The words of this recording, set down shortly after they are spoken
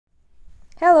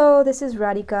Hello, this is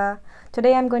Radhika.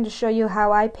 Today I'm going to show you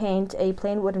how I paint a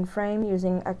plain wooden frame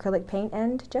using acrylic paint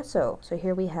and gesso. So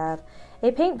here we have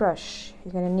a paintbrush.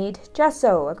 You're going to need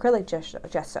gesso, acrylic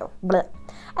gesso, bleh.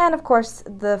 And of course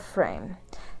the frame.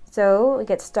 So we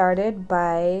get started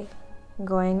by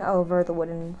going over the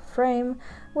wooden frame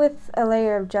with a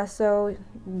layer of gesso.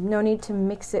 No need to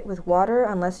mix it with water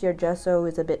unless your gesso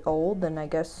is a bit old, then I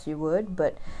guess you would,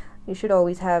 but you should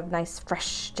always have nice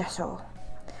fresh gesso.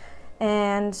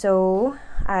 And so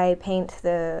I paint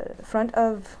the front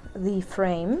of the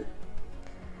frame.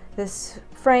 This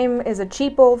frame is a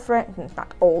cheap old frame,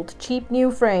 not old, cheap new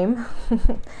frame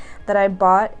that I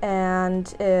bought,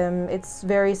 and it's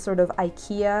very sort of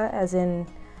IKEA, as in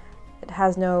it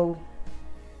has no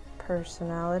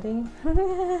personality.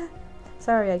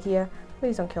 Sorry IKEA,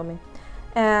 please don't kill me.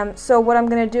 So what I'm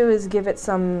gonna do is give it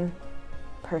some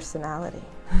personality.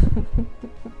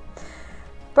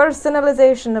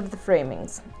 Personalization of the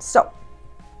framings. So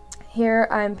here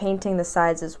I'm painting the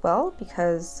sides as well,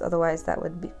 because otherwise that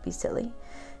would be silly.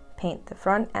 Paint the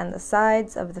front and the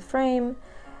sides of the frame,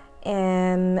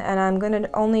 and I'm going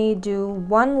to only do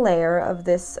one layer of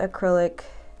this acrylic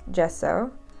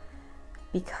gesso,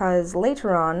 because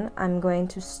later on I'm going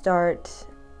to start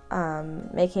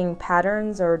making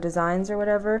patterns or designs or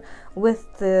whatever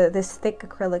with this thick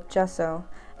acrylic gesso.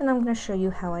 And I'm going to show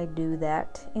you how I do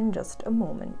that in just a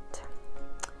moment.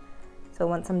 So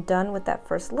once I'm done with that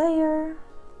first layer,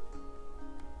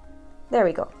 there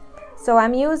we go. So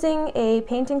I'm using a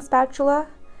painting spatula,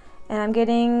 and I'm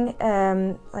getting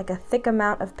like a thick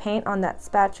amount of paint on that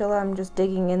spatula. I'm just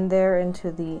digging in there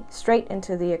straight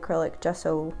into the acrylic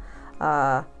gesso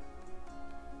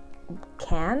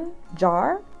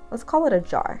jar. Let's call it a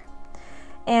jar.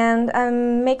 And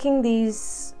I'm making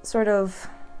these sort of,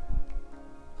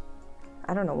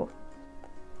 I don't know,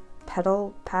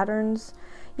 petal patterns.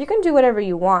 You can do whatever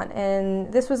you want,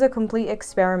 and this was a complete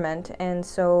experiment, and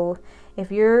so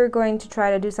if you're going to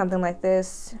try to do something like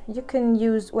this, you can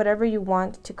use whatever you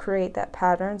want to create that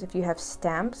patterns. If you have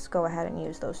stamps, go ahead and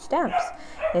use those stamps.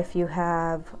 If you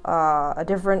have a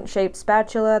different shaped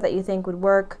spatula that you think would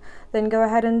work, then go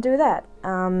ahead and do that.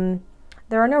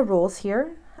 There are no rules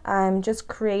here. I'm just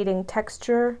creating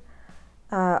texture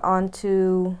on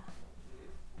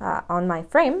my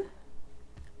frame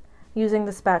using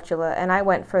the spatula, and I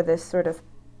went for this sort of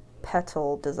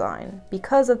petal design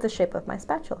because of the shape of my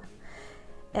spatula.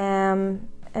 And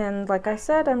like I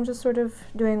said, I'm just sort of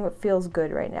doing what feels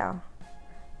good right now.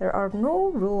 There are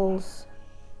no rules.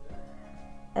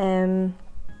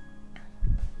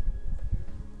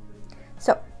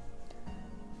 So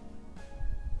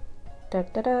da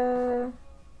da da.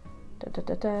 Da, da,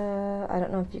 da, da. I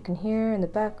don't know if you can hear in the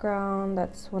background,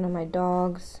 that's one of my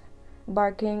dogs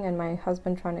barking and my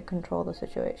husband trying to control the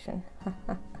situation.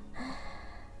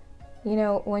 You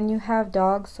know, when you have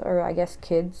dogs, or I guess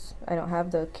kids, I don't have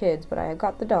the kids, but I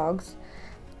got the dogs,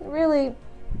 really,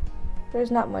 there's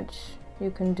not much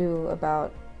you can do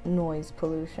about noise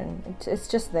pollution. It's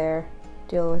just there.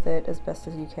 Deal with it as best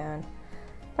as you can.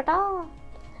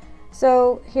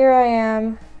 So here I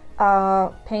am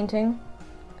painting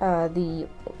the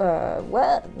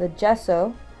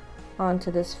gesso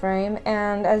onto this frame,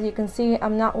 and as you can see,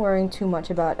 I'm not worrying too much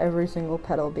about every single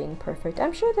petal being perfect.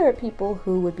 I'm sure there are people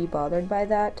who would be bothered by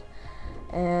that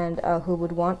and who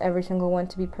would want every single one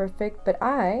to be perfect, but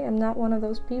I am not one of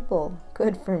those people.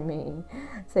 Good for me.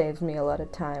 Saves me a lot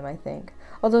of time, I think.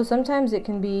 Although sometimes it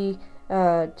can be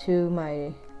to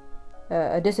my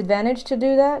a disadvantage to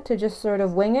do that, to just sort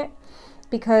of wing it,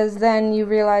 because then you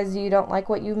realize you don't like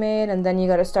what you made, and then you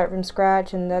got to start from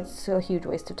scratch, and that's a huge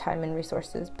waste of time and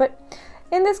resources. But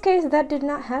in this case, that did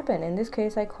not happen. In this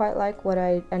case, I quite like what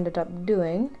I ended up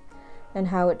doing and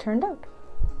how it turned out.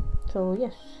 So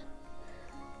yes,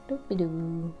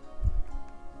 doopy-doo.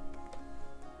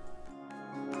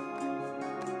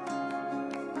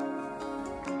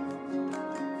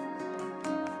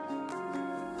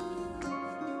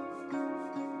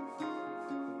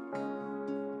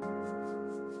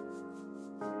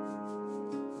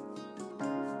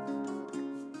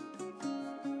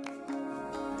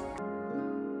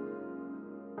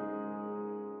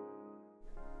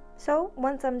 So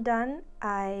once I'm done,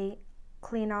 I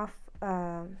clean off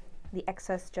the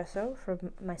excess gesso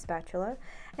from my spatula,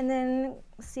 and then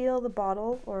seal the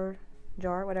bottle or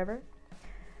jar, whatever.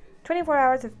 24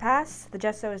 hours have passed. The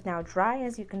gesso is now dry,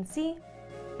 as you can see.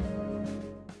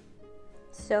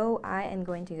 So I am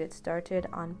going to get started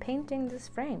on painting this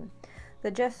frame. The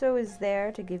gesso is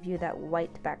there to give you that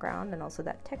white background and also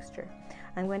that texture.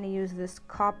 I'm going to use this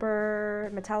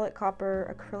metallic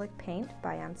copper acrylic paint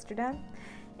by Amsterdam.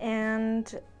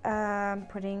 and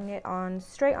putting it on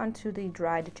straight onto the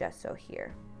dried gesso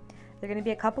here. There are going to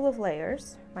be a couple of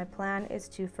layers. My plan is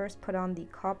to first put on the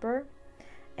copper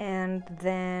and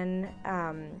then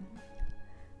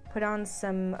put on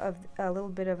a little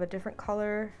bit of a different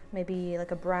color, maybe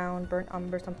like a brown, burnt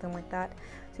umber, something like that,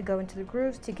 to go into the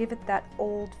grooves to give it that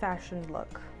old-fashioned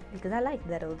look, because I like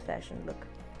that old-fashioned look.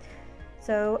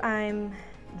 So I'm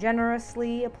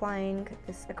generously applying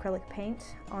this acrylic paint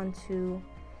onto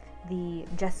the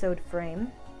gessoed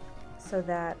frame so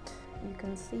that you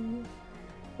can see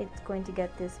it's going to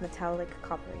get this metallic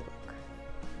coppery look.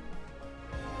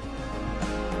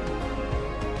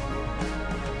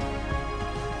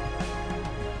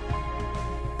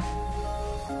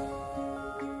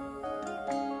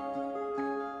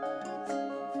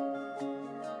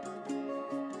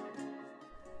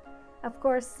 Of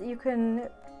course, you can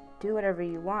do whatever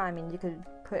you want. I mean, you could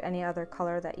put any other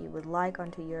color that you would like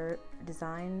onto your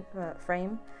design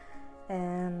frame.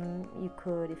 And you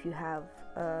could, if you have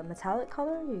a metallic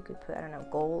color, you could put, I don't know,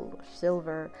 gold or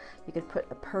silver. You could put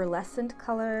a pearlescent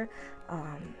color.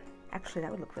 Actually,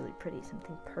 that would look really pretty,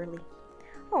 something pearly.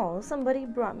 Oh, somebody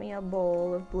brought me a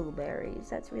bowl of blueberries.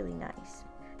 That's really nice.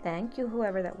 Thank you,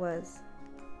 whoever that was.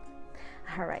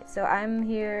 Alright, so I'm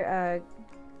here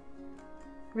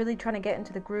really trying to get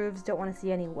into the grooves. Don't want to see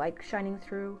any white shining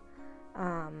through,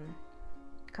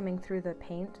 coming through the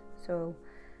paint. So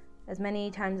as many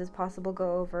times as possible,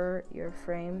 go over your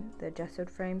frame, the gessoed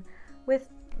frame, with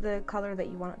the color that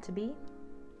you want it to be,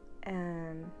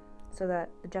 and so that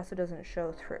the gesso doesn't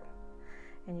show through.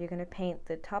 And you're going to paint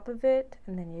the top of it,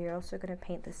 and then you're also going to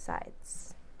paint the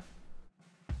sides.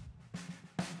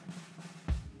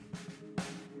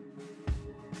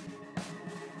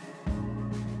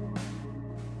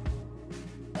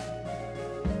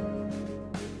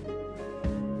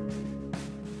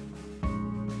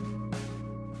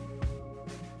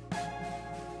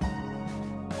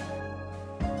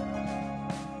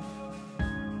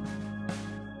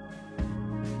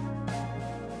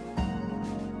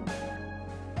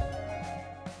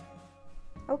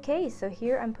 Okay, so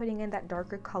here I'm putting in that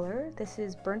darker color. This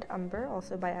is Burnt Umber,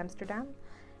 also by Amsterdam.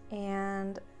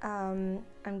 And I'm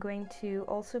going to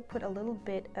also put a little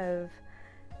bit of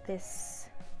this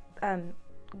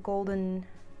golden,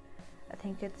 I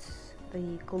think it's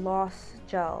the gloss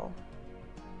gel,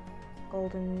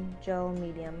 golden gel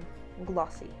medium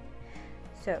glossy.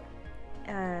 So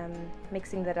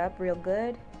mixing that up real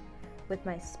good with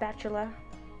my spatula,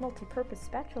 multi-purpose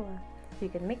spatula. You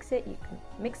can mix it, you can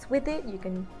mix with it, you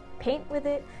can paint with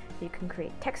it, you can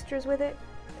create textures with it.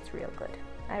 It's real good.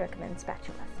 I recommend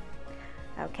spatulas.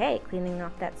 Okay, cleaning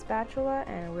off that spatula,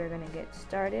 and we're going to get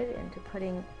started into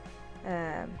putting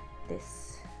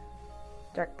this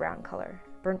dark brown color.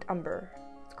 Burnt Umber,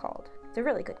 it's called. It's a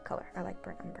really good color. I like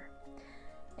Burnt Umber.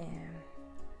 And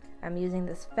I'm using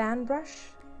this fan brush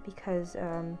because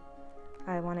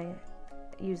I want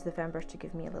to use the fan brush to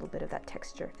give me a little bit of that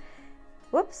texture.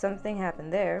 Whoops, something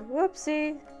happened there.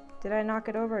 Whoopsie! Did I knock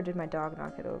it over or did my dog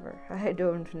knock it over? I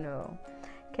don't know.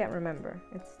 Can't remember.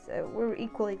 It's we're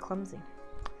equally clumsy.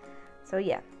 So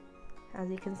yeah, as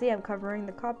you can see, I'm covering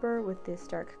the copper with this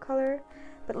dark color,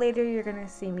 but later you're gonna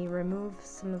see me remove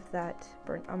some of that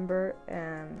burnt umber,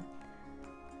 and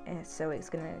so it's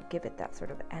gonna give it that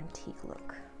sort of antique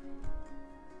look.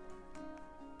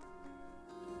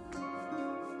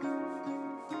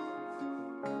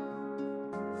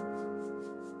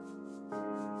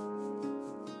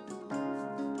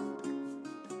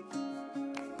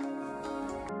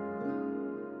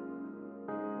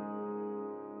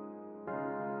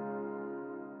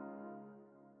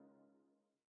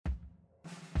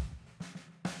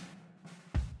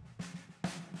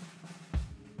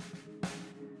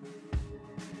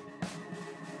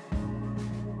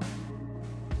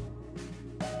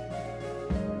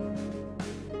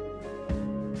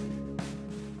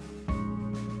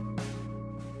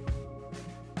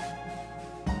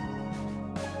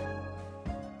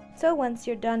 So once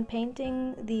you're done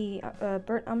painting the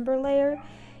burnt umber layer,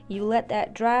 you let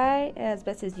that dry as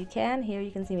best as you can. Here you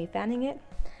can see me fanning it.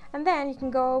 And then you can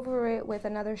go over it with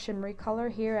another shimmery color.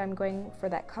 Here I'm going for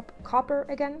that copper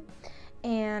again.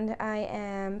 And I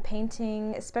am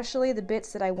painting especially the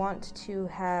bits that I want to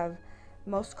have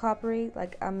most coppery.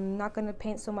 Like, I'm not going to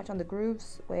paint so much on the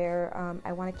grooves where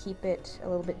I want to keep it a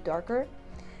little bit darker.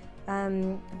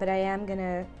 But I am going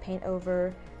to paint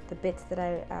over the bits that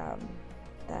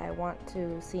I want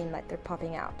to seem like they're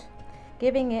popping out,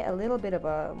 giving it a little bit of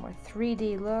a more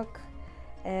 3D look,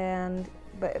 and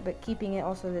but keeping it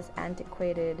also this antique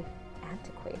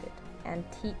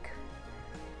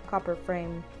copper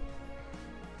frame.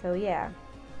 So yeah,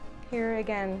 here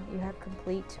again, you have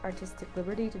complete artistic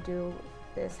liberty to do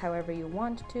this however you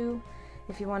want to.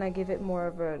 If you want to give it more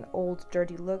of an old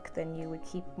dirty look, then you would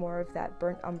keep more of that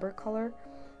burnt umber color.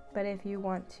 But if you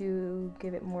want to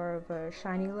give it more of a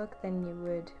shiny look, then you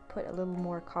would put a little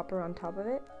more copper on top of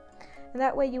it. And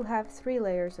that way you have 3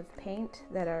 layers of paint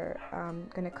that are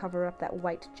going to cover up that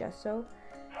white gesso.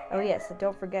 Oh yes, so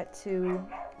don't forget to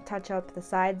touch up the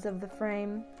sides of the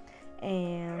frame.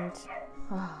 And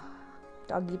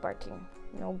doggy barking,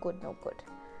 no good, no good.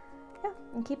 Yeah,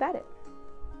 and keep at it.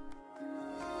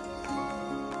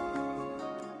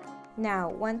 Now,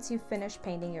 once you finish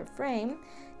painting your frame,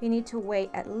 you need to wait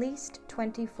at least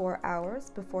 24 hours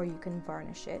before you can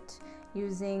varnish it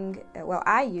using, well,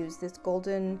 I use this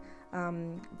golden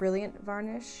brilliant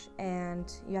varnish,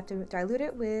 and you have to dilute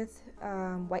it with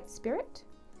white spirit.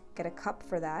 Get a cup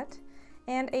for that,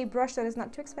 and a brush that is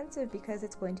not too expensive because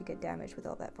it's going to get damaged with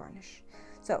all that varnish.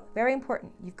 So, very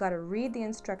important, you've got to read the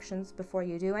instructions before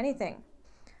you do anything.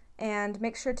 And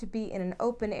make sure to be in an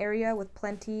open area with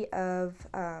plenty of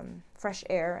fresh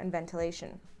air and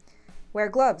ventilation. Wear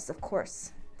gloves, of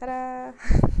course. Ta-da!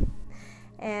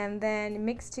 And then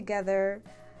mix together,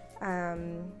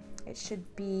 it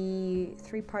should be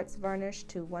 3 parts varnish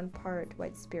to 1 part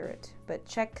white spirit, but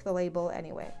check the label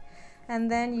anyway.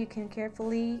 And then you can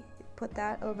carefully put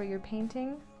that over your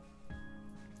painting,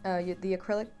 the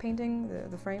acrylic painting,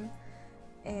 the frame,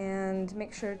 and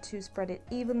make sure to spread it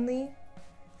evenly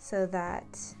so that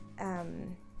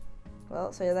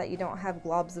so that you don't have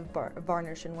globs of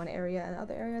varnish in one area and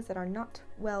other areas that are not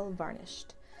well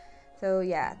varnished. So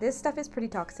yeah, this stuff is pretty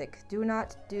toxic. Do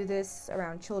not do this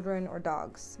around children or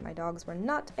dogs. My dogs were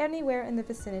not anywhere in the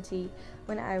vicinity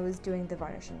when I was doing the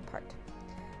varnishing part.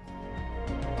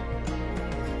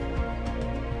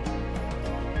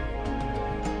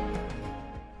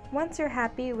 Once you're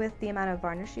happy with the amount of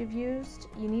varnish you've used,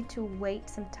 you need to wait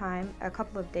some time, a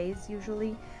couple of days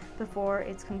usually, before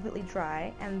it's completely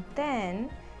dry, and then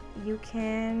you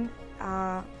can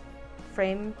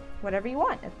frame whatever you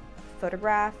want, a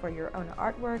photograph or your own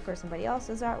artwork or somebody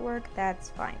else's artwork, that's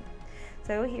fine.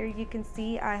 So here you can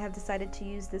see I have decided to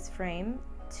use this frame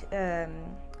to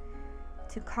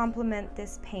complement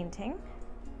this painting.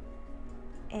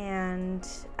 And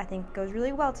I think it goes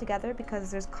really well together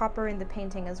because there's copper in the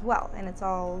painting as well, and it's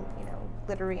all, you know,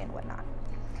 glittery and whatnot.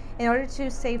 In order to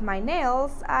save my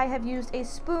nails, I have used a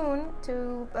spoon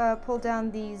to pull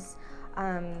down these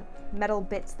metal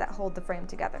bits that hold the frame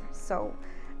together. So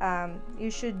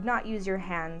you should not use your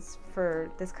hands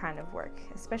for this kind of work,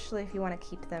 especially if you want to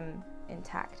keep them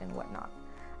intact and whatnot.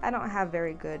 I don't have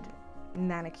very good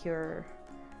manicure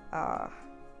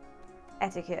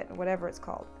etiquette, whatever it's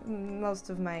called. Most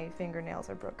of my fingernails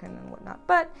are broken and whatnot,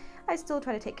 but I still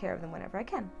try to take care of them whenever I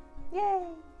can. Yay!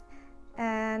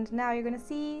 And now you're gonna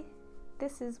see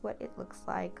this is what it looks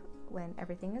like when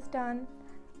everything is done.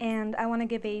 And I want to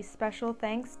give a special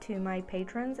thanks to my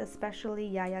patrons, especially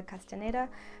Yaya Castaneda,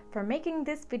 for making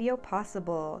this video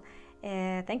possible.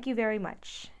 Thank you very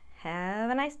much.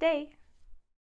 Have a nice day!